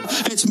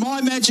It's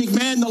My Magic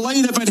Man, the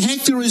leader, but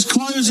Hector is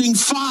closing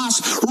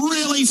fast,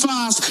 really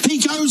fast. He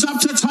goes up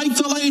to take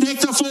the lead,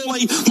 Hector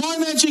Fawley. My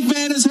Magic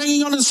Man is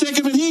hanging on a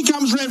second, but here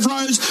comes Rev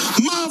Rose.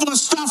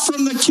 Marvellous stuff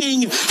from the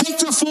King.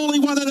 Hector Fawley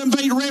won it and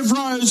beat Rev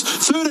Rose.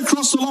 Third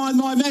across the line,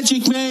 My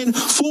Magic Man.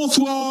 Fourth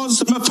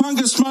was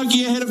Mapunga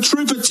Smokey ahead of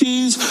Trooper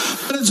Tears.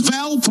 But it's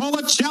Val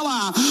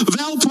Policella.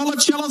 Val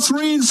Policella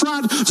 3 in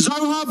front.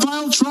 Zohar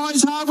Bale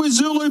tries hard with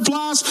Zulu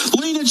Blast.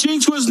 Lena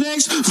Jinx was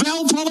next.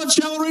 Val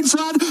Policella in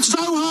front.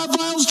 Zohar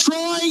Bale's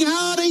trying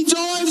hard. He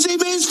dives. He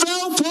missed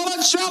Val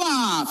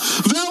Policella.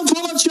 Val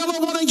Policella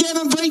won again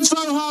and beat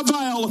Zohar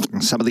Bale.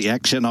 Some of the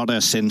action on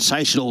a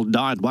sensational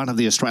night one of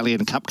the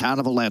Australian Cup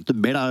Carnival at the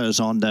Meadows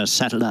on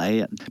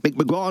Saturday. Mick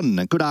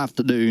McGuane, good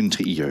afternoon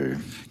to you.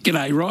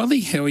 G'day,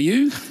 Riley. How are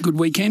you? Good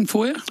weekend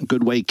for you?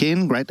 Good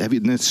weekend. Great to have you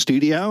in the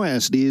studio,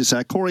 as it is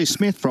Corey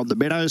Smith from the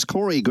Meadows.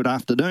 Corey, good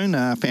afternoon.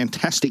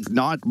 Fantastic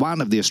night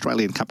one of the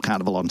Australian Cup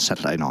Carnival on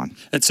Saturday night.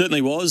 It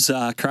certainly was.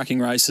 Cracking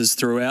races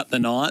throughout the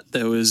night.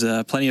 There was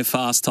plenty of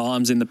fast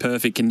times in the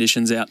perfect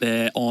conditions out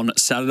there on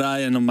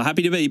Saturday, and I'm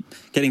happy to be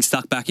getting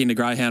stuck back into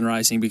greyhound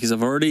racing because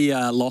I've already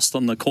lost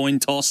on the coin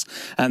toss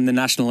and the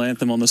national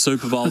anthem on the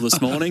Super Bowl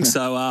this morning.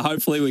 So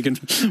hopefully we can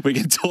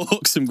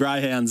talk some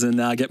greyhounds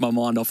and get my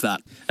mind off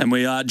that. And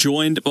we are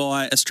joined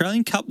by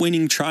Australian Cup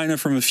winning trainer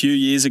from a few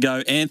years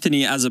ago,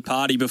 Anthony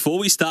Azzopardi. Before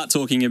we start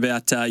talking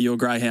about your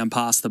greyhound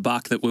Pass the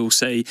Buck that we'll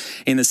see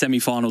in the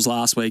semi-finals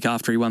last week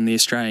after he won the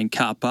Australian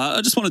Cup,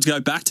 I just wanted to go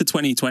back to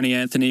 2020,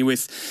 Anthony,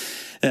 with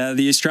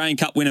the Australian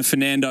Cup winner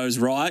Fernando's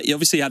Right. You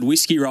obviously had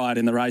Whiskey Riot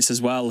in the race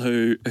as well,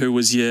 who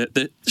was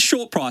the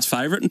short price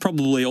favourite and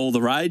probably all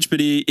the rage,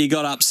 but he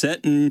got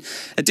upset and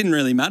it didn't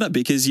really matter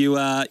because you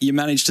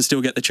managed to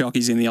still get the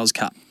chockies in the Oz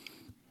Cup.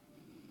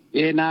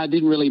 Yeah, no, it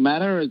didn't really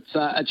matter. It's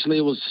actually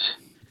it was,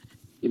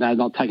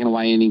 not taking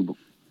away anything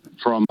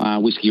from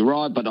Whiskey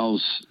Riot, but I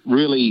was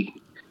really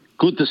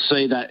good to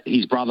see that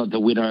his brother to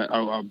win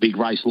a big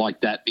race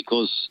like that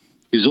because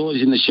he was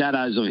always in the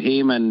shadows of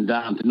him, and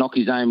to knock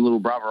his own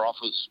little brother off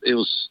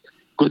was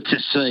good to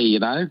see,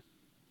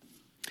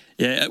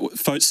 Yeah,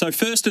 so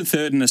first and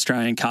third in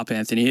Australian Cup,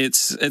 Anthony,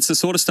 it's the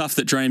sort of stuff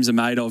that dreams are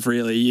made of,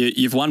 really.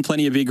 You've won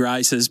plenty of big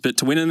races, but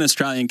to win an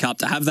Australian Cup,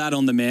 to have that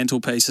on the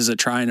mantelpiece as a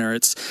trainer,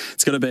 it's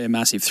got to be a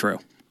massive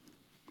thrill.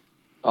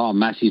 Oh,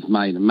 massive,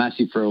 mate, a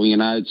massive thrill.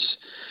 It's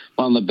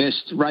one of the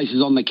best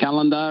races on the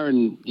calendar,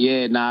 and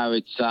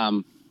it's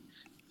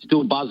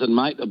still buzzing,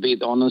 mate, a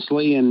bit,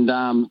 honestly, and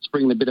it's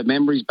bringing a bit of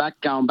memories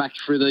back, going back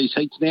through these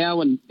heats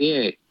now, and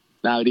it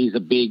is a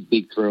big,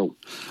 big thrill.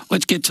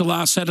 Let's get to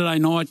last Saturday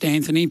night,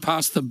 Anthony.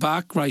 Pass the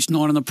Buck, race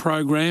 9 in the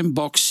program,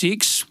 box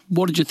 6.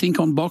 What did you think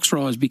on box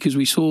rise? Because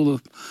we saw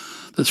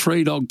the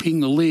 3-dog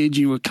ping the ledge.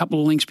 You were a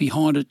couple of lengths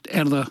behind it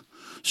out of the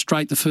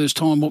straight the first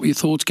time. What were your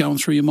thoughts going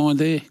through your mind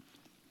there?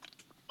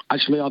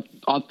 Actually,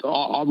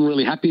 I'm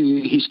really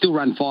happy. He still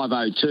ran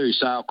 5:02,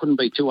 so I couldn't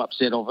be too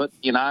upset of it.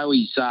 He's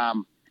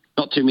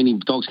not too many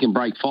dogs can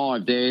break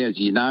 5 there, as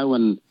you know,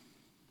 and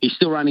he's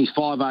still running his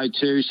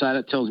 5:02, so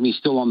that tells me he's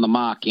still on the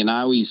mark.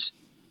 He's,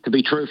 to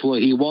be truthful,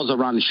 he was a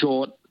run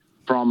short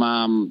from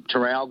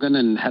Traralgon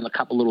and had a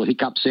couple little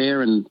hiccups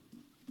there, and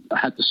I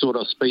had to sort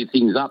of speed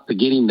things up to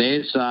get him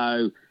there.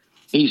 So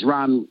his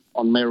run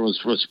on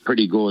Meadows was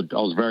pretty good.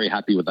 I was very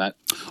happy with that.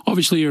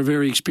 Obviously, you're a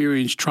very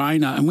experienced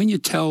trainer, and when you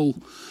tell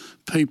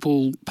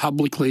people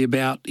publicly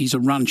about he's a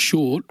run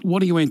short,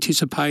 what are you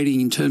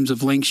anticipating in terms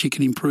of lengths you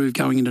can improve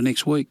going into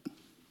next week?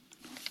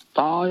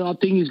 I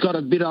think he's got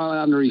a bit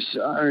under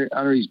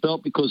his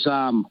belt because,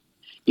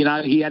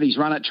 he had his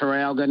run at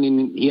Traralgon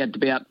and he had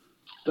about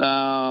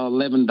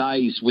 11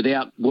 days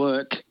without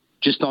work,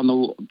 just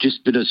a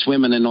bit of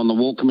swimming and on the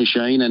walking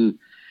machine, and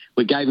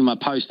we gave him a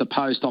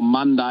post-to-post on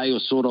Monday. It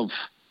was sort of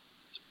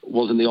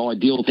wasn't the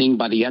ideal thing,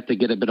 but he had to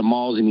get a bit of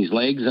miles in his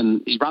legs,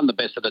 and he run the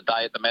best of the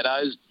day at the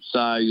Meadows,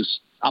 so he was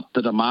up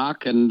to the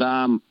mark, and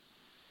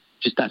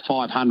just that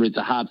 500's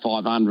a hard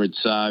 500.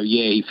 So,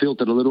 he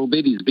filtered a little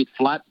bit. He's a bit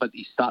flat, but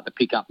he's starting to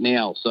pick up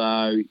now. So,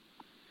 I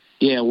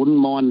wouldn't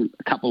mind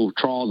a couple of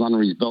trials under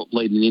his belt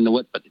leading into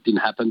it, but it didn't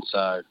happen.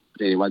 So,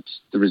 anyway,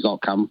 the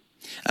result come.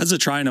 As a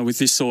trainer with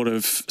this sort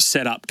of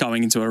setup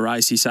going into a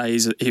race, you say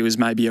he was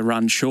maybe a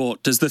run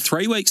short. Does the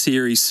 3-week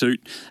series suit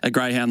a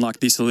greyhound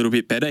like this a little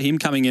bit better? Him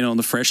coming in on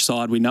the fresh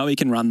side, we know he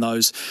can run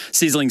those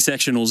sizzling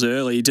sectionals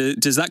early.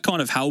 Does that kind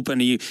of help,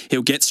 and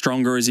he'll get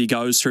stronger as he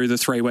goes through the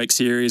 3-week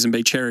series and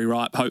be cherry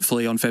ripe,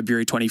 hopefully, on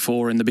February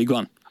 24 in the big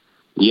one?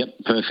 Yep,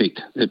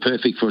 perfect. They're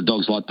perfect for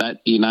dogs like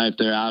that, if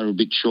they are a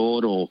bit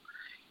short, or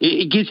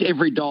it gives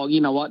every dog,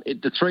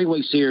 the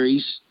 3-week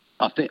series,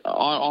 I think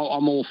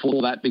I'm all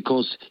for that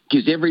because it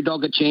gives every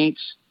dog a chance.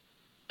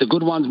 The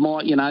good ones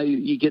might,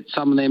 you get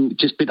some of them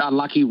just a bit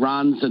unlucky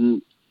runs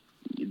and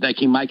they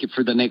can make it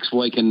through the next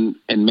week and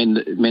mend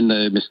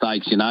the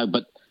mistakes,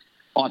 But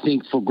I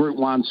think for Group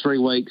 1, 3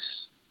 weeks,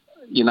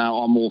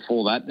 I'm all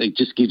for that. It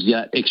just gives you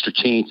that extra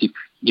chance if,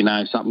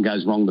 something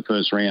goes wrong the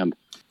first round.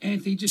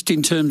 Anthony, just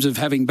in terms of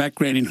having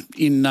background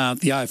in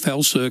the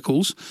AFL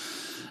circles,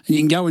 and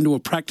you can go into a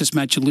practice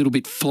match a little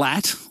bit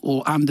flat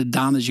or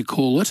underdone, as you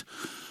call it.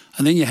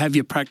 and then you have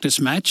your practice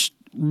match.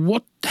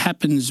 What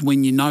happens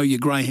when you know your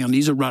greyhound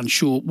is a run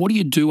short? What do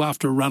you do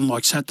after a run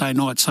like Saturday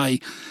night, say,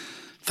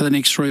 for the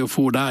next 3 or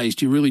 4 days?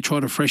 Do you really try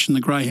to freshen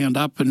the greyhound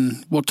up,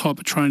 and what type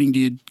of training do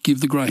you give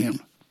the greyhound?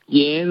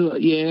 Yeah.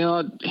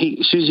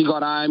 As soon as he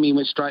got home, he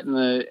went straight in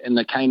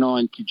the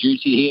canine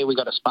juicy here. We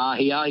got a spa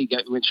here. He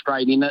went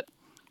straight in it.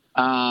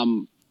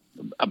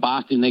 A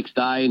bath the next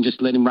day and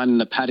just let him run in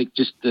the paddock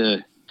just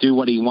to do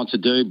what he wants to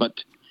do. But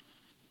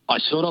I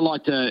sort of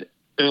like to,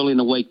 early in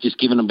the week, just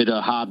give him a bit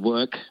of hard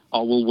work. I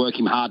will work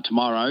him hard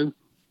tomorrow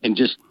and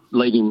just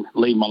leave him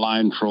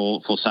alone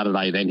for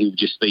Saturday. Then he'll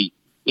just be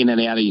in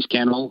and out of his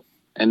kennel,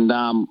 and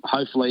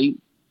hopefully,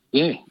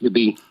 he'll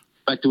be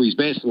back to his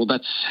best. Well,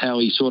 that's how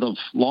he sort of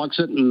likes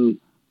it, and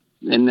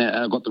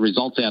got the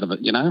results out of it,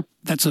 you know.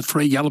 That's a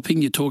free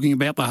galloping you're talking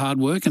about, the hard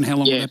work, and how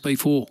long will that be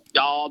for?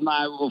 Oh,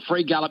 no, well,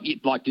 free gallop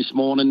like this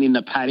morning in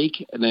the paddock,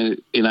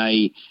 and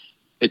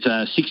it's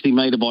a 60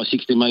 metre by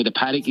 60 metre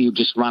paddock. He'll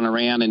just run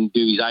around and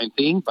do his own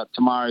thing, but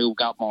tomorrow he'll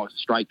go up my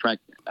straight track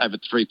over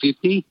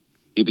 350.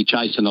 He'll be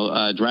chasing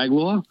a drag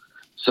lure.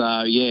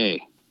 So,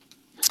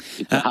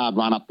 it's a hard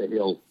run up the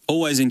hill.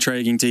 Always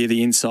intriguing to hear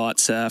the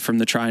insights from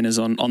the trainers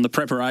on the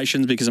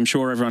preparations, because I'm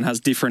sure everyone has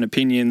different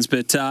opinions.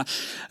 But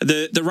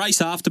the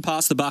race after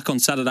Pass the Buck on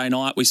Saturday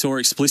night, we saw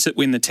Explicit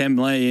win the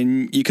Temlee,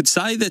 and you could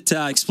say that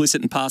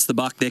Explicit and Pass the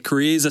Buck, their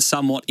careers are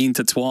somewhat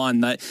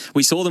intertwined.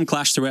 We saw them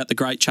clash throughout the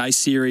Great Chase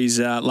Series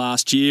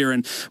last year,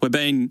 and we've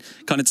been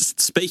kind of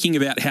speaking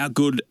about how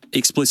good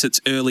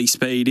Explicit's early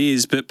speed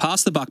is. But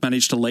Pass the Buck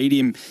managed to lead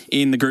him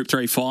in the Group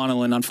 3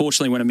 final, and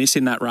unfortunately went amiss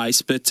in that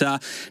race. But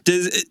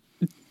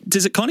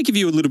does it kind of give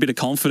you a little bit of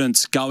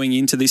confidence going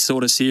into this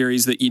sort of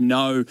series that you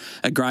know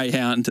a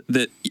greyhound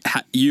that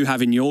you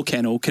have in your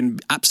kennel can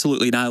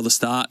absolutely nail the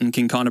start and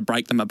can kind of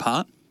break them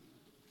apart?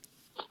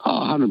 Oh,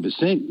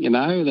 100%. You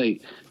know,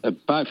 they're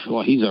both.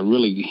 Well, he's a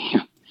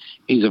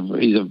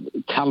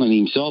talent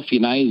himself. You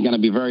know, he's going to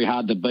be very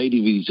hard to beat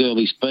with his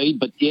early speed.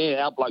 But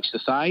our bloke's the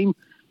same.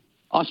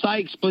 I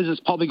say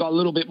Explicit's probably got a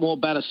little bit more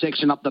better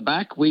section up the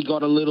back. We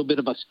got a little bit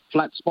of a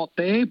flat spot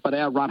there, but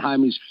our run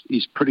home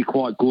is pretty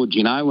quite good,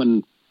 you know.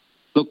 And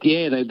look,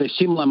 they're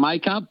similar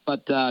makeup,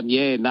 but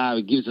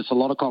it gives us a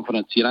lot of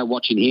confidence, you know,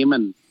 watching him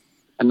and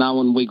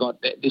knowing we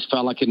got this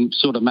fella can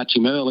sort of match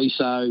him early.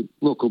 So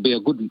look, it'll be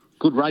a good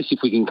race if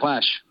we can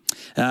clash.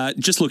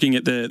 Just looking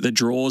at the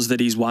draws that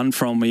he's won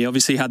from, he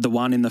obviously had the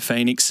one in the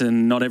Phoenix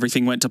and not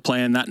everything went to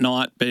plan that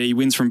night, but he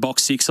wins from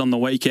box 6 on the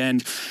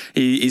weekend.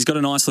 He's got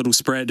a nice little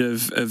spread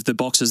of the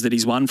boxes that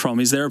he's won from.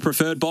 Is there a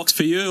preferred box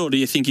for you, or do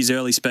you think his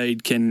early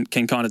speed can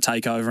kind of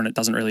take over and it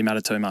doesn't really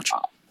matter too much?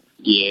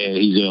 Yeah,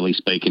 his early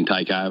speed can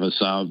take over,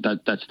 so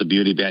that's the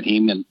beauty about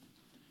him. And,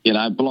 you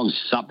know, as long as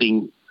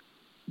something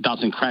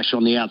doesn't crash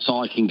on the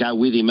outside, can go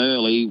with him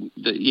early,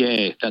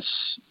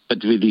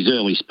 but with his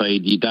early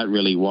speed, you don't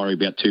really worry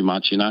about too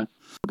much, you know.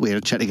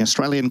 We're chatting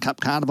Australian Cup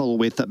Carnival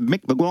with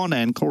Mick, McGuane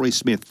and Corey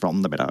Smith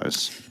from the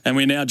Meadows. And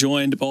we're now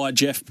joined by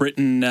Jeff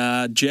Britton.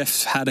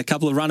 Jeff had a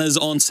couple of runners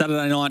on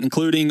Saturday night,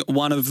 including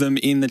one of them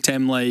in the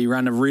Temlee. He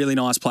ran a really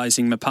nice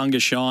placing,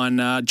 Mapunga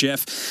Shine.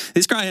 Jeff,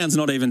 this greyhound's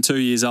not even 2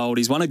 years old.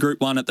 He's won a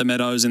Group 1 at the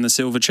Meadows in the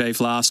Silver Chief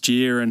last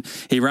year, and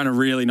he ran a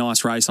really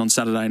nice race on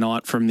Saturday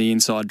night from the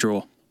inside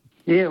draw.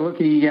 Yeah, look,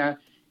 he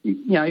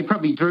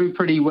probably drew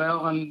pretty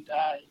well, and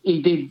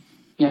he did,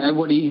 you know,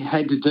 what he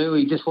had to do.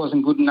 He just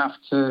wasn't good enough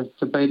to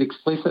beat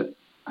Explicit,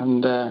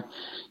 and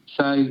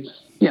so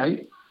you know,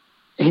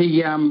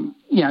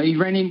 he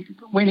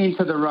went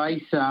into the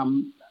race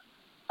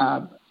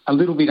a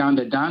little bit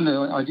underdone.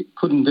 I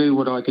couldn't do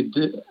what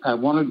I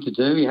wanted to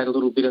do. He had a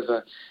little bit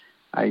of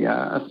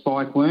a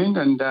spike wound,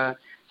 and so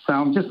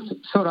I'm just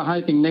sort of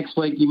hoping next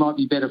week he might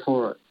be better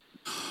for it.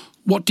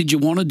 What did you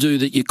want to do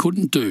that you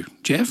couldn't do,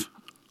 Jeff?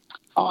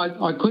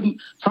 I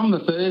couldn't. From the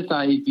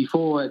Thursday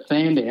before at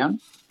Sandown,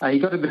 he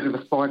got a bit of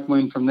a spike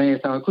wound from there,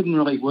 so I couldn't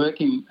really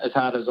work him as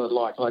hard as I'd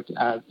like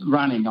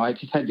running. I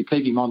just had to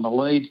keep him on the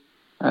lead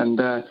and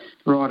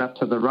right up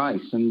to the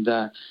race. And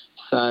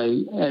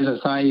so,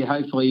 as I say,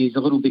 hopefully he's a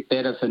little bit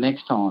better for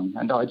next time.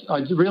 And I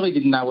really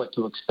didn't know what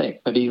to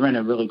expect, but he ran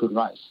a really good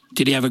race.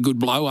 Did he have a good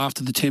blow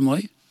after the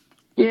Temlee?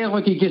 Yeah,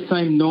 look, he just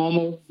seemed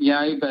normal, you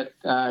know, but,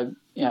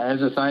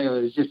 as I say, it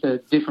was just a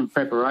different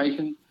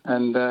preparation,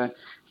 and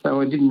so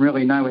I didn't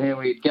really know how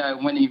he'd go.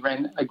 When he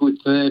ran a good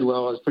third,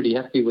 well, I was pretty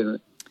happy with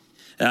it.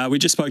 We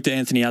just spoke to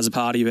Anthony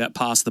Azzopardi about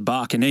Pass the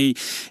Buck, and he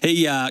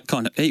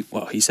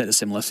said a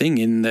similar thing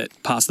in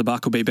that Pass the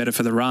Buck will be better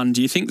for the run.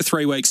 Do you think the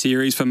 3-week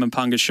series for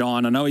Mapunga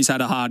Shine, I know he's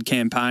had a hard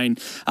campaign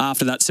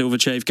after that Silver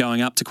Chief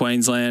going up to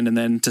Queensland and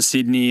then to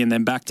Sydney and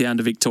then back down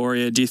to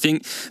Victoria. Do you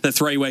think the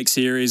 3-week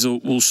series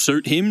will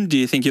suit him? Do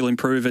you think he'll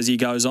improve as he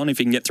goes on if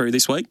he can get through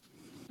this week?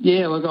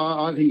 Yeah, look,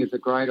 I think it's a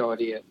great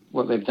idea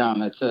what they've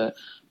done. It's a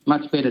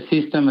much better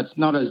system. It's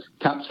not as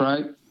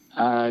cutthroat.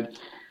 And,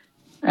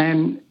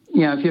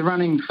 you know, if you're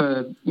running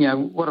for, you know,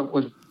 what it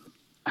was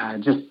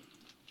just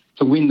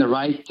to win the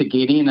race, to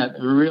get in, it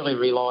really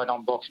relied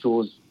on box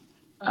draws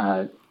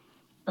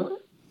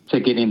to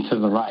get into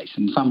the race,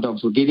 and some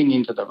dogs were getting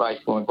into the race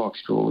by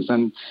box draws.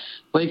 And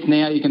at least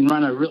now you can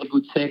run a really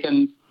good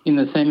second in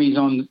the semis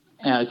on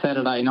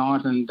Saturday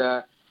night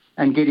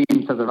and get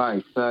into the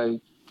race. So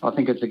I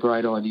think it's a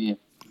great idea.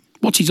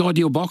 What's his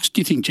ideal box,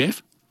 do you think,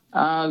 Jeff?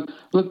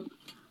 Look,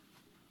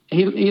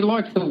 he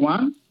likes the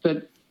one,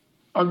 but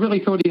I really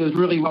thought he was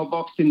really well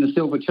boxed in the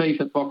Silver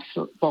Chief at box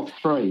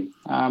 3.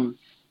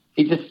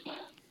 He just,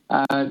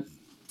 a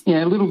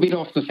little bit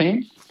off the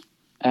fence.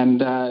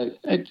 And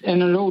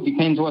it all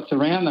depends what's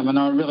around them. And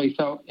I really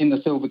felt in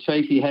the Silver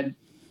Chief he had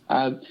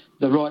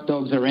the right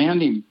dogs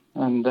around him.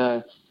 And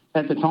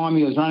at the time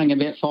he was running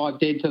about 5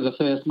 dead to the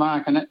first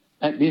mark. And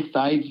at this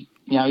stage,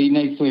 he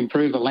needs to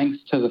improve a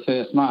length to the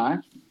first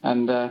mark.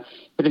 And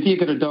but if you've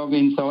got a dog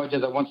inside you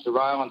that wants to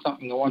rail on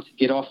something that wants to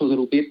get off a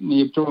little bit and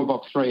you draw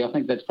box 3, I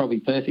think that's probably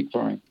perfect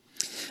for him.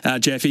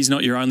 Jeff, he's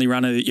not your only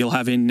runner that you'll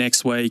have in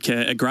next week.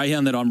 A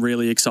greyhound that I'm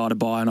really excited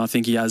by, and I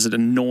think he has an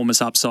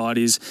enormous upside,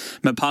 is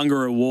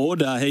Mapunga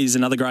Award. He's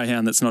another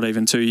greyhound that's not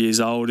even 2 years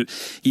old.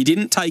 You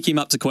didn't take him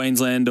up to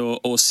Queensland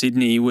or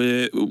Sydney.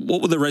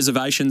 What were the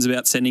reservations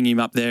about sending him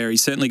up there?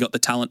 He's certainly got the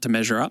talent to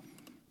measure up.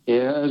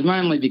 Yeah, it was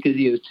mainly because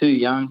he was too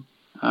young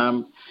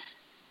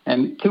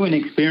and too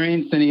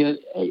inexperienced, and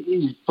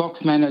his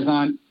box manners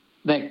aren't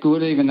that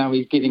good, even though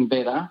he's getting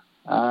better.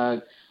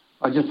 I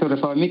just thought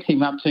if I mix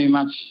him up too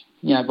much,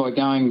 by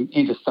going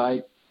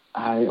interstate,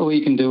 all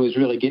you can do is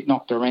really get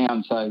knocked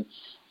around. So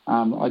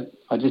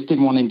I just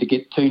didn't want him to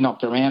get too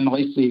knocked around. At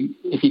least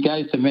if he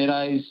goes to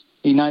Meadows,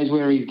 he knows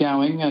where he's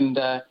going. And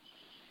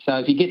so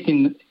if he gets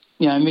in,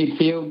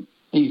 midfield,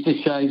 he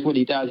just shows what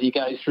he does. He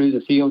goes through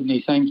the field and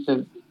he seems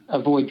to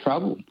avoid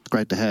trouble.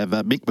 Great to have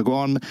Mick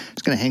McGuane.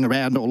 He's going to hang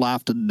around all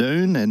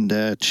afternoon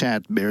and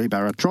chat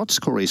Maryborough Trots.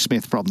 Corey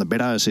Smith from the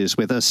Meadows is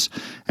with us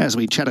as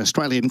we chat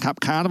Australian Cup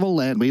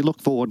Carnival, and we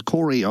look forward,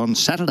 Corey, on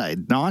Saturday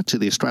night to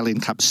the Australian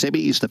Cup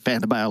semis, the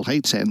Fantabale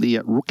Heats and the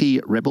Rookie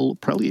Rebel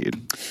Prelude.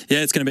 Yeah,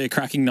 it's going to be a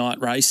cracking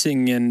night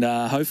racing, and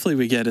hopefully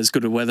we get as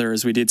good a weather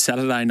as we did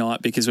Saturday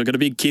night, because we've got a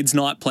big kids'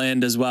 night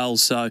planned as well.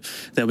 So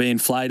there'll be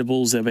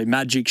inflatables, there'll be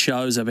magic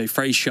shows, there'll be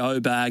free show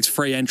bags,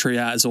 free entry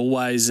as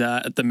always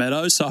at the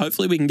Meadows. So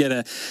hopefully we can get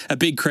a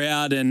big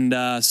crowd and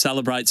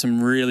celebrate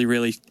some really,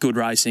 really good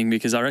racing,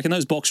 because I reckon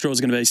those box draws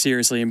are going to be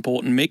seriously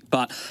important, Mick.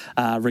 But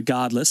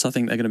regardless, I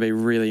think they're going to be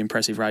really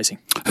impressive racing.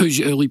 Who's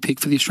your early pick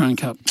for the Australian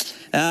Cup?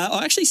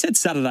 I actually said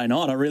Saturday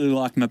night. I really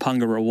like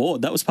Mapunga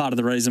Reward. That was part of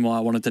the reason why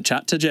I wanted to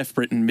chat to Jeff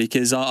Britton,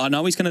 because I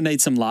know he's going to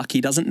need some luck.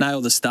 He doesn't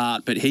nail the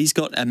start, but he's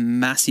got a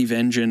massive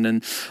engine,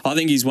 and I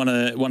think he's one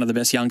of the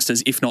best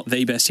youngsters, if not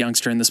the best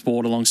youngster in the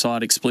sport,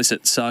 alongside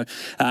Explicit. So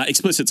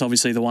Explicit's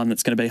obviously the one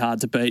that's going to be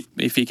hard to beat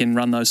if he can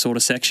run those sort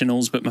of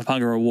sectionals, but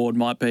Mapunga Award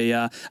might be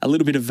a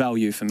little bit of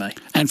value for me.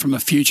 And from a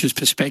futures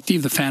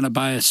perspective, the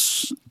Fantabale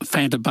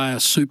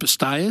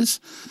Superstayers,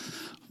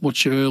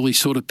 what's your early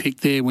sort of pick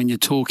there when you're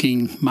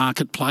talking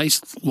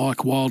marketplace,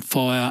 like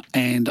Wildfire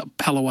and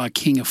Palawa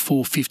King of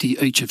 450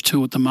 each of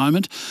 2 at the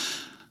moment?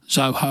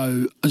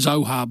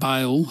 Zohar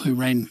Bale, who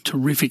ran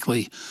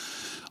terrifically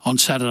on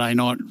Saturday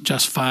night,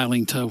 just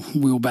failing to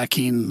wheel back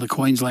in. The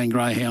Queensland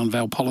greyhound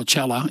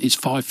Valpolicella is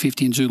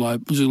 $5.50 and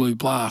Zulu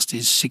Blast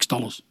is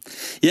 $6.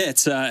 Yeah,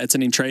 it's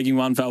an intriguing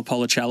one.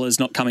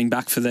 Valpolicella's not coming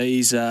back for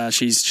these.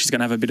 She's going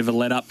to have a bit of a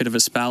let up, bit of a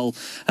spell.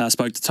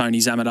 Spoke to Tony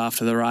Zammit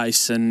after the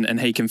race,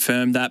 and he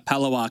confirmed that.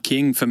 Palawa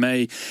King, for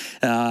me,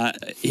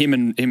 him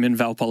and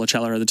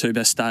Valpolicella are the 2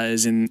 best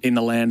stayers in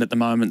the land at the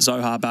moment.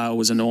 Zohar Bale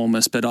was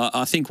enormous, but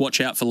I think watch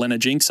out for Lena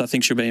Jinx. I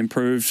think she'll be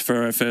improved for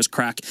her first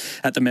crack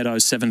at the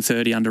Meadows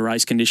 7:30 under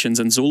race conditions,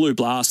 and Zulu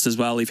Blast as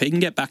well. If he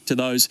can get back to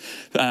those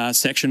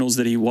sectionals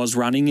that he was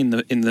running in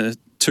the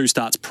 2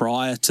 starts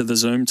prior to the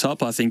Zoom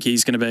top, I think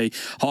he's going to be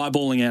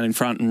highballing out in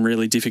front and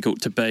really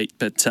difficult to beat.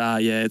 But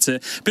it's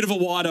a bit of a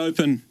wide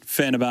open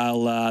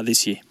Fantabale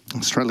this year.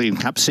 Australian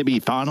Cup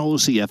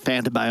semi-finals, the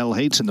Fantabale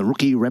Heats and the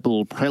Rookie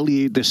Rebel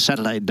Prelude this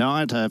Saturday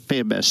night,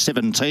 Feb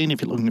 17.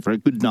 If you're looking for a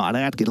good night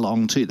out, get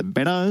along to the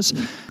Meadows.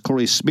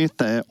 Corey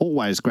Smith,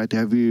 always great to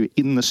have you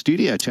in the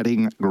studio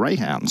chatting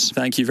greyhounds.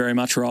 Thank you very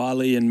much,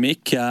 Riley and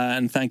Mick,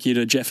 and thank you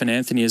to Jeff and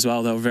Anthony as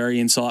well. They were very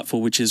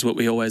insightful, which is what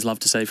we always love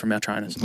to see from our trainers.